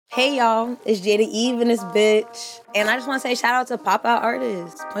Hey y'all, it's Jada Eve in this bitch. And I just want to say shout out to Pop Out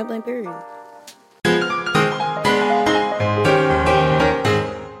Artists, point blank period.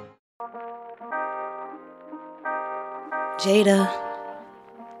 Jada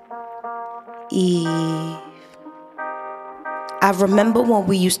Eve. I remember when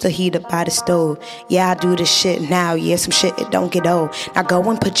we used to heat up by the stove. Yeah, I do this shit now. Yeah, some shit, it don't get old. Now go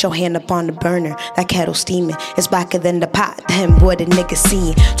and put your hand up on the burner. That kettle steaming. It's blacker than the pot. Then what a nigga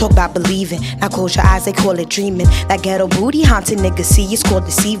seeing. Talk about believing. Now close your eyes, they call it dreaming. That ghetto booty haunted nigga see, it's called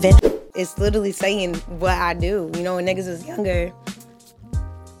deceiving. It's literally saying what I do. You know, when niggas was younger,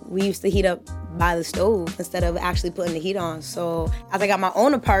 we used to heat up by the stove instead of actually putting the heat on. So as I got my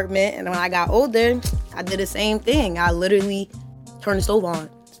own apartment and when I got older, I did the same thing. I literally turned the stove on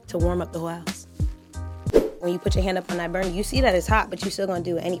to warm up the whole house. When you put your hand up on that burner, you see that it's hot, but you're still gonna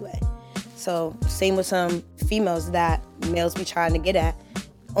do it anyway. So same with some females that males be trying to get at.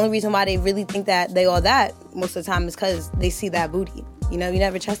 Only reason why they really think that they all that most of the time is because they see that booty. You know, you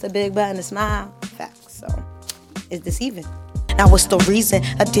never trust a big butt and a smile. Facts. So it's deceiving. Now what's the reason?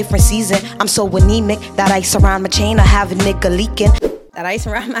 A different season. I'm so anemic. That ice around my chain, I have a nigga leaking. That ice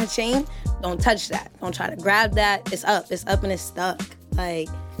around my chain, don't touch that. Don't try to grab that. It's up and it's stuck. Like,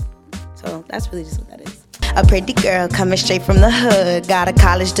 so that's really just what that is. A pretty girl coming straight from the hood. Got a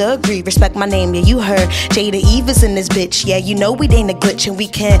college degree, respect my name, yeah, you heard. Jada Eve is in this bitch, yeah, you know it ain't a glitch. And we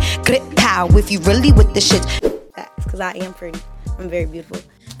can grip pow if you really with the shit. Facts, because I am pretty. I'm very beautiful.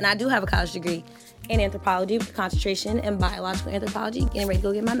 And I do have a college degree in anthropology with concentration in biological anthropology, getting ready to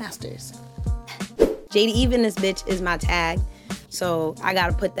go get my master's. Jada Eve in this bitch is my tag. So I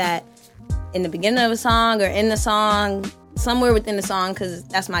gotta put that in the beginning of a song or in the song, somewhere within the song, because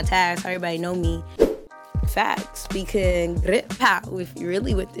that's my tag, so everybody know me. Facts. We can grip pow if you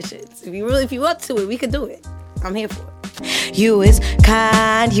really with the shits. If you up to it, we could do it. I'm here for it. You is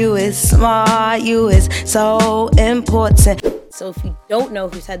kind, you is smart, you is so important. So if you don't know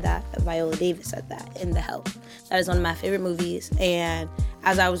who said that, Viola Davis said that in The Help. That is one of my favorite movies. And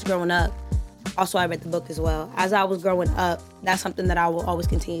as I was growing up, also I read the book as well. As I was growing up, that's something that I will always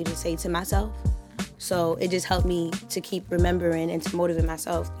continue to say to myself. So it just helped me to keep remembering and to motivate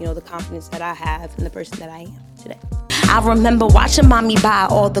myself, you know, the confidence that I have and the person that I am today. I remember watching mommy buy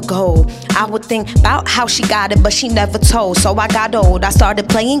all the gold. I would think about how she got it, but she never told. So I got old. I started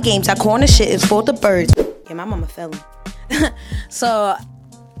playing games. That corner shit is for the birds. Yeah, my mama felon. So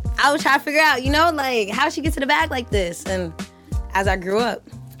I was trying to figure out, you know, like how she get to the bag like this. And as I grew up,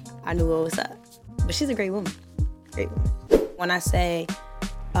 I knew what was up. But she's a great woman. Great woman. When I say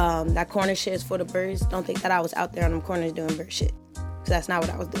that corner shit is for the birds, don't think that I was out there on them corners doing bird shit. Because that's not what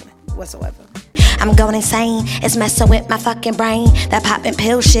I was doing whatsoever. I'm going insane, it's messing with my fucking brain. That poppin'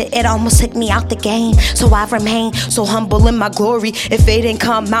 pill shit, it almost took me out the game. So I remain so humble in my glory. If it didn't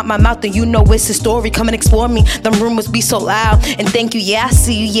come out my mouth, then you know it's a story. Come and explore me, them rumors be so loud. And thank you, yeah, I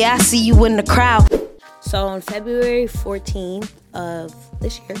see you, yeah, I see you in the crowd. So on February 14th of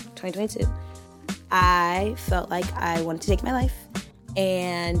this year, 2022, I felt like I wanted to take my life.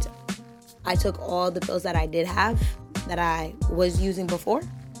 And I took all the pills that I did have, that I was using before.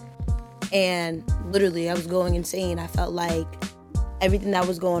 And literally, I was going insane. I felt like everything that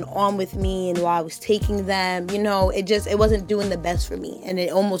was going on with me and while I was taking them, you know, it wasn't doing the best for me. And it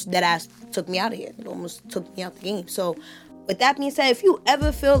almost deadass took me out of here. It almost took me out the game. So with that being said, if you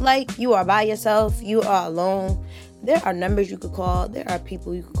ever feel like you are by yourself, you are alone, there are numbers you could call. There are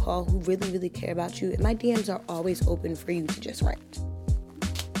people you could call who really, really care about you. And my DMs are always open for you to just write.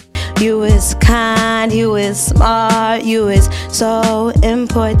 You is kind, you is smart, you is so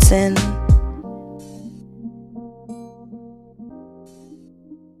important.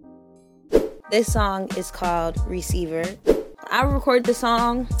 This song is called Receiver. I recorded the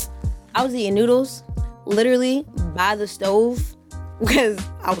song, I was eating noodles, literally by the stove, because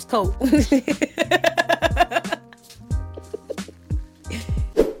I was cold.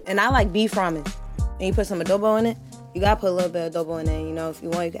 And I like beef ramen. And you put some adobo in it, you gotta put a little bit of adobo in it. You know, if you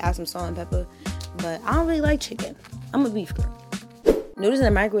want, you can add some salt and pepper. But I don't really like chicken. I'm a beef girl. Noodles in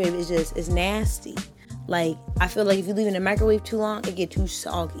the microwave is nasty. Like, I feel like if you leave it in the microwave too long, it get too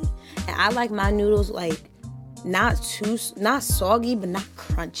soggy. And I like my noodles, like, not soggy, but not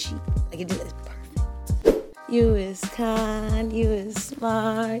crunchy. Like, it just is perfect. You is kind, you is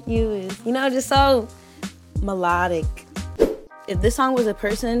smart, you is, you know, just so melodic. If this song was a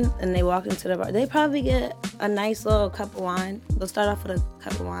person and they walk into the bar, they probably get a nice little cup of wine. They'll start off with a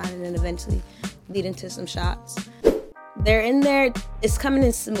cup of wine and then eventually lead into some shots. They're in there, it's coming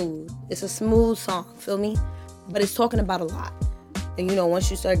in smooth. It's a smooth song, feel me? But it's talking about a lot. And you know, once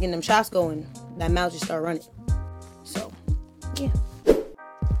you start getting them shots going, that mouth just start running. So, yeah.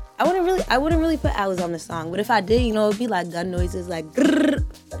 I wouldn't really put hours on the song, but if I did, you know, it'd be like gun noises, like grrr,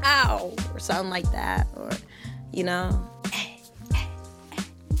 ow, or something like that, or, you know,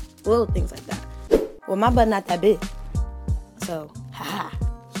 little things like that. Well, my butt not that big, so haha.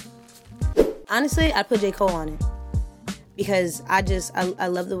 Honestly, I'd put J. Cole on it because I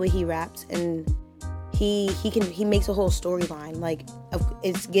love the way he raps, and he makes a whole storyline. Like,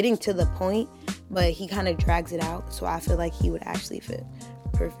 it's getting to the point, but he kind of drags it out. So I feel like he would actually fit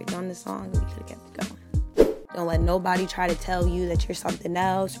perfect on the song. We could have kept it going. Don't let nobody try to tell you that you're something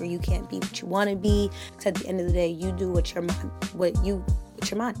else or you can't be what you want to be. Because at the end of the day, you do what you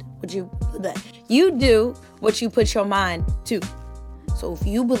do what you put your mind to. So if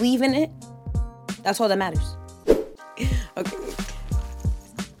you believe in it, that's all that matters. Okay.